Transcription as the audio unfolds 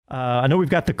I know we've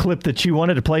got the clip that you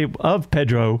wanted to play of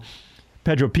Pedro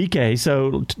Piquet.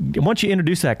 So why don't you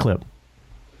introduce that clip?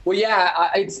 Well,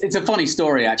 yeah, it's a funny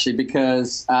story, actually,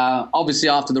 because obviously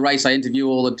after the race, I interview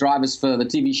all the drivers for the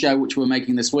TV show, which we're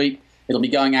making this week. It'll be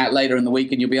going out later in the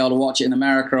week, and you'll be able to watch it in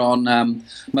America on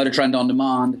Motor Trend On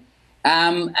Demand.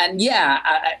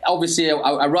 Obviously,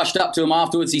 I rushed up to him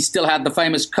afterwards. He still had the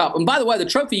famous cup. And by the way, the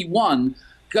trophy he won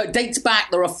dates back.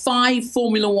 There are 5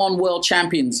 Formula One world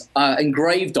champions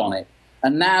engraved on it.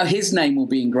 And now his name will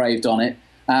be engraved on it.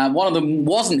 One of them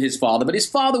wasn't his father, but his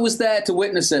father was there to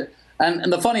witness it.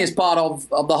 And the funniest part of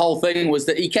the whole thing was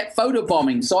that he kept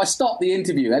photobombing. So I stopped the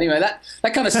interview. Anyway,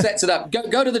 that kind of sets it up.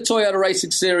 Go to the Toyota Racing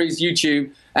Series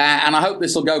YouTube, and I hope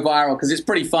this will go viral because it's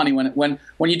pretty funny when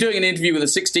you're doing an interview with a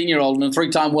 16-year-old and a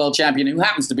 3-time world champion who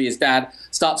happens to be his dad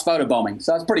starts photobombing.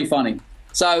 So it's pretty funny.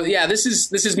 So yeah, this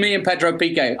is me and Pedro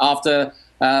Piquet after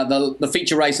the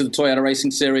feature race of the Toyota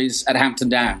Racing Series at Hampton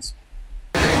Downs.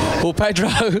 Well, Pedro,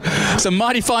 it's a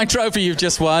mighty fine trophy you've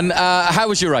just won. How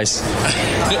was your race?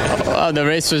 Well, the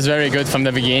race was very good from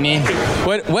the beginning.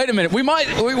 Wait a minute. We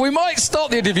might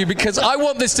stop the interview because I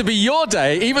want this to be your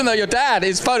day, even though your dad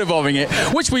is photobombing it,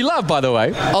 which we love, by the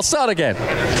way. I'll start again.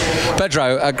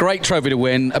 Pedro, a great trophy to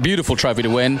win, a beautiful trophy to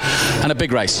win, and a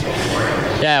big race.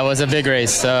 Yeah, it was a big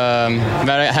race.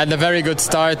 Had a very good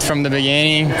start from the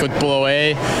beginning, could pull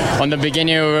away. On the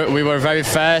beginning, we were very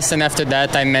fast, and after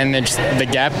that, I managed the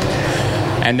gap.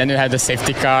 And then we had the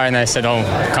safety car, and I said, oh,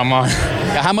 come on.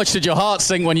 How much did your heart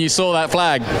sink when you saw that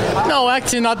flag? No,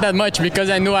 actually not that much, because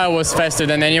I knew I was faster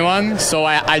than anyone. So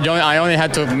I only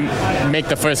had to make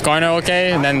the first corner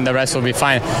okay, and then the rest will be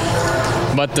fine.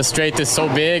 But the straight is so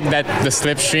big that the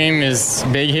slipstream is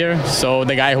big here. So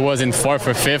the guy who was in 4th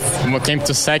or 5th came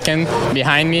to 2nd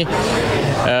behind me.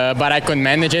 But I couldn't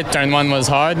manage it. Turn 1 was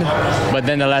hard. But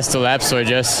then the last 2 laps, we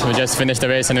just finished the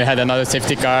race and we had another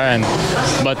safety car.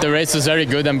 But the race was very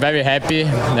good. I'm very happy.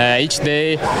 Each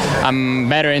day I'm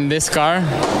better in this car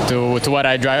to what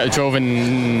I drove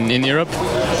in Europe.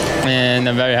 And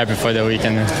I'm very happy for the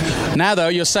weekend. Now, though,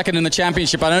 you're 2nd in the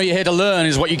championship. I know you're here to learn,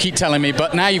 is what you keep telling me,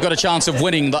 but now you've got a chance of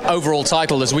winning the overall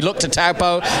title. As we look to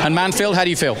Taupo and Mansfield, how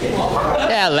do you feel?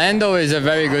 Yeah, Lando is a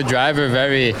very good driver,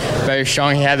 very, very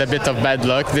strong. He had a bit of bad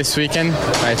luck this weekend,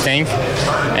 I think.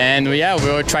 And we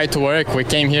will try to work. We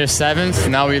came here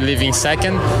 7th, now we're leaving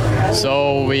 2nd.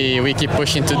 So we keep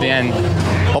pushing to the end.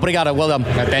 Obrigado, well done.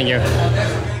 Thank you.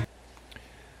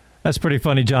 That's pretty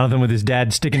funny, Jonathan, with his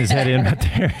dad sticking his head in right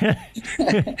there.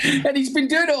 And he's been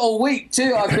doing it all week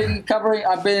too.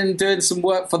 I've been doing some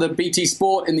work for the BT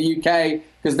Sport in the UK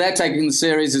because they're taking the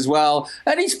series as well.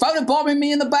 And he's photobombing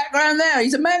me in the background there.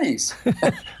 He's a menace.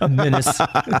 A menace.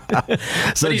 But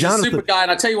he's a super guy,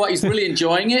 and I tell you what, he's really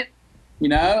enjoying it. You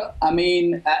know, I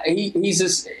mean,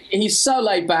 he's so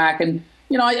laid back. And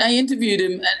you know, I interviewed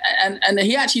him, and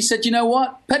he actually said, you know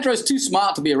what, Pedro's too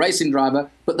smart to be a racing driver,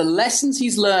 but the lessons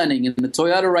he's learning in the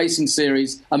Toyota Racing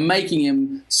Series are making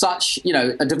him such, you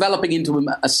know, developing into him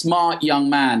a smart young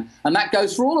man, and that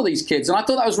goes for all of these kids. And I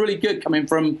thought that was really good coming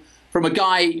from a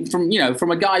guy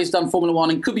who's done Formula One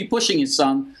and could be pushing his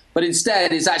son, but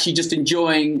instead is actually just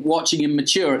enjoying watching him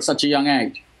mature at such a young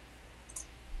age.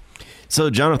 So,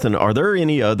 Jonathan, are there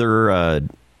any other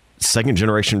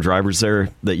second-generation drivers there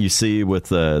that you see with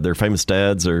their famous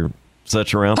dads or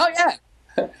such around? Oh, yeah.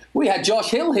 We had Josh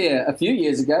Hill here a few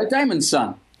years ago, Damon's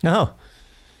son. Oh.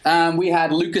 We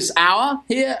had Lucas Auer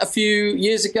here a few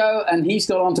years ago, and he's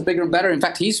got on to bigger and better. In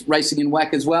fact, he's racing in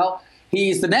WEC as well.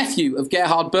 He's the nephew of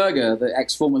Gerhard Berger, the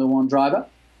ex-Formula One driver.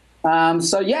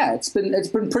 So, yeah, it's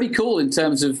been pretty cool in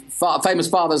terms of famous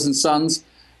fathers and sons.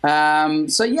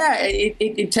 So, yeah,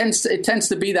 it tends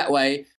to be that way.